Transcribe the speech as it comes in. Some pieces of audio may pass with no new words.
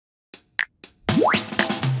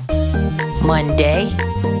Monday,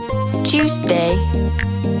 Tuesday,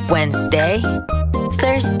 Wednesday,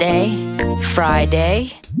 Thursday,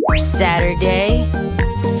 Friday, Saturday,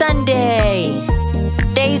 Sunday.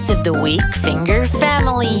 Days of the week, finger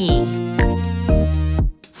family.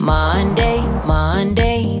 Monday,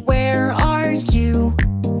 Monday, where are you?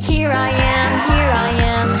 Here I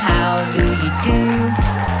am, how do you do?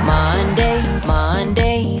 Monday,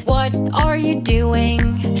 Monday, what are you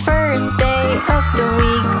doing? First day of the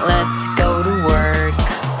week, let's go to work.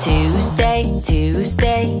 Tuesday,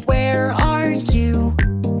 Tuesday, where are you?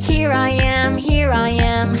 Here I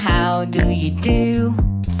am, how do you do?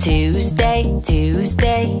 Tuesday,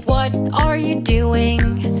 Tuesday, what are you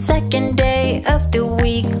doing? Second day of the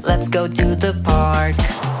week, let's go to the park.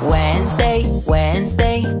 Wednesday,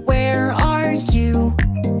 Wednesday, where are you?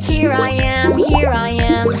 Here I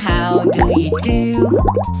am, how do you do?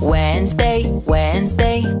 Wednesday,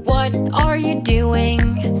 Wednesday, what are you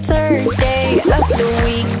doing? Third day of the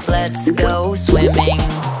week, let's go swimming.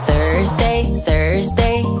 Thursday,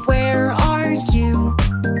 Thursday, where are you?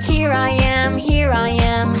 Here I am,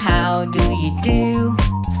 how do you do?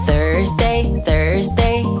 Thursday,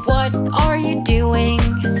 Thursday, what are you doing?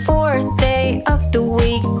 Fourth day of the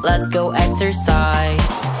week, let's go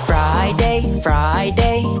exercise. Friday,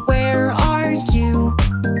 Friday, where are you?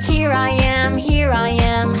 Here I am,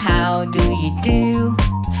 how do you do?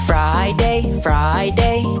 Friday,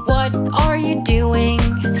 Friday, what are you doing?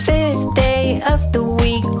 Fifth day of the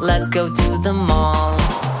week, let's go to the mall.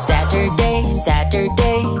 Saturday,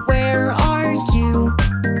 Saturday, where are you?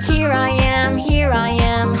 Here I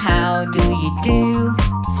am, how do you do?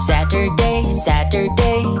 Saturday,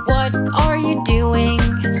 Saturday, what are you doing?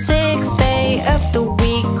 Sixth day of the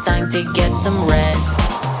week, time to get some rest.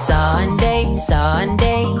 Sunday,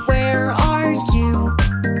 Sunday, where are you?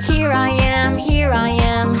 Here I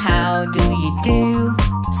am, how do you do?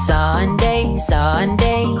 Sunday,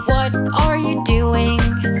 Sunday, what are you doing?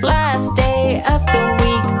 Last day of the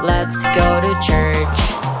week, let's go to church.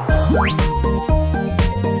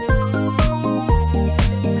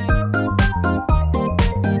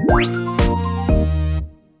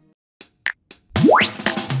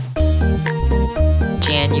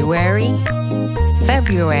 January,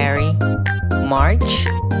 February, March,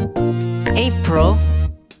 April,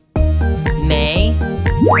 May,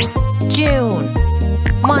 June.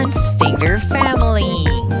 Months, finger family.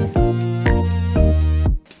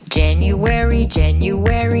 January,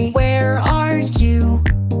 January, where are you?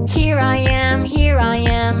 Here I am,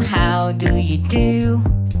 how do you do?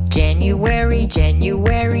 January,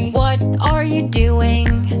 January, what are you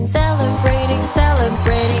doing? Celebrating,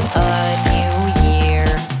 celebrating a new year.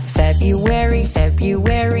 February,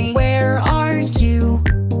 February, where are you?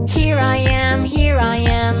 Here I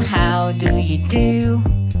am, how do you do?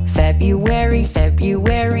 February,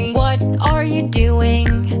 February, what are you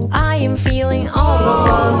doing? I am feeling all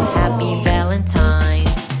the love, happy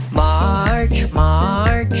Valentine's. March,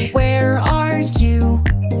 March, where are you?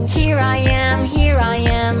 Here I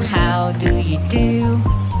am, how do you do?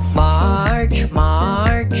 March,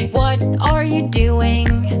 March, what are you doing?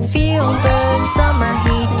 Feel the summer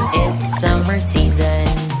heat, it's summer season.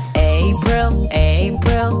 April,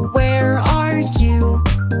 April, where are you?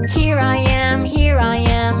 Here I am,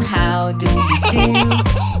 how do you do?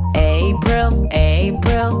 April,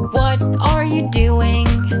 April, what are you doing?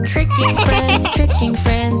 Tricking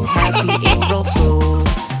friends, happy April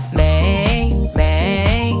Fools. May,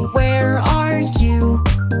 May, where are you?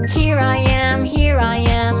 Here I am,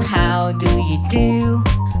 how do you do?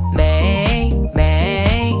 May,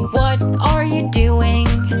 May, what are you doing?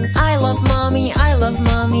 I love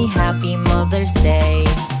mommy, happy Mother's Day.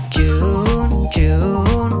 June,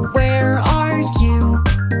 June, where are you?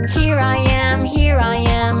 Here I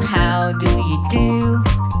am, how do you do?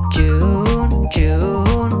 June,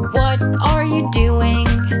 June, what are you doing?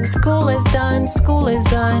 School is done, it's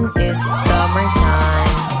summertime.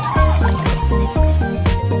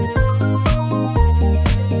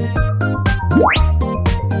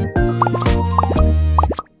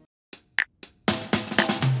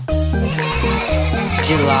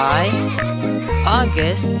 July,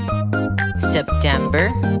 August,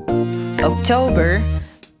 September, October,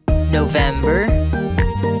 November,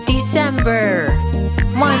 December.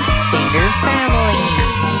 Months, finger family.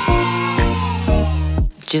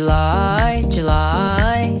 July,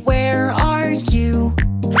 July, where are you?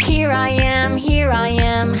 Here I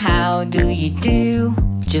am, how do you do?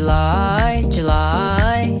 July,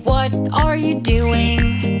 July, what are you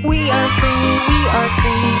doing? We are free,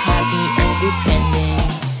 happy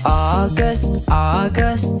independence. August,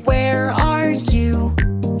 August, where are you?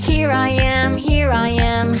 Here I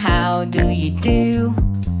am, how do you do?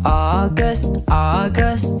 August,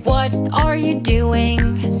 August, what are you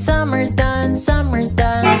doing? Summer's done, summer's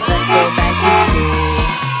done, let's go back to school.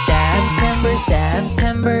 September,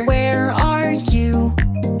 September, where are you?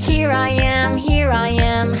 Here I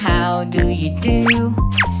am, how do you do?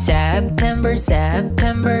 September,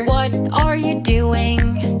 September, what are you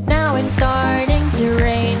doing? Now it's starting to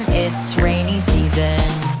rain, it's rainy season.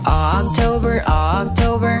 October,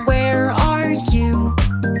 October, where are you?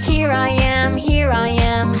 Here I am,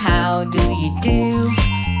 how do you do?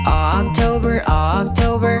 October,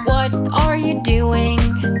 October, what are you doing?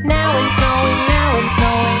 Now it's snowing,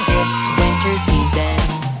 it's winter season.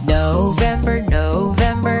 November,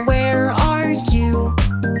 November, where are you?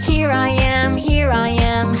 Here I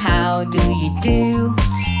am, how do you do?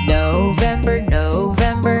 November,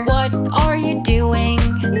 November, what are you doing?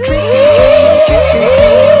 Trick or treat,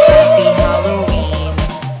 happy Halloween.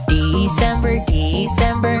 December,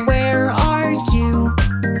 December, where are you?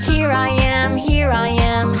 Here I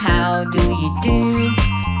am, how do you do?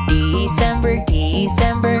 December,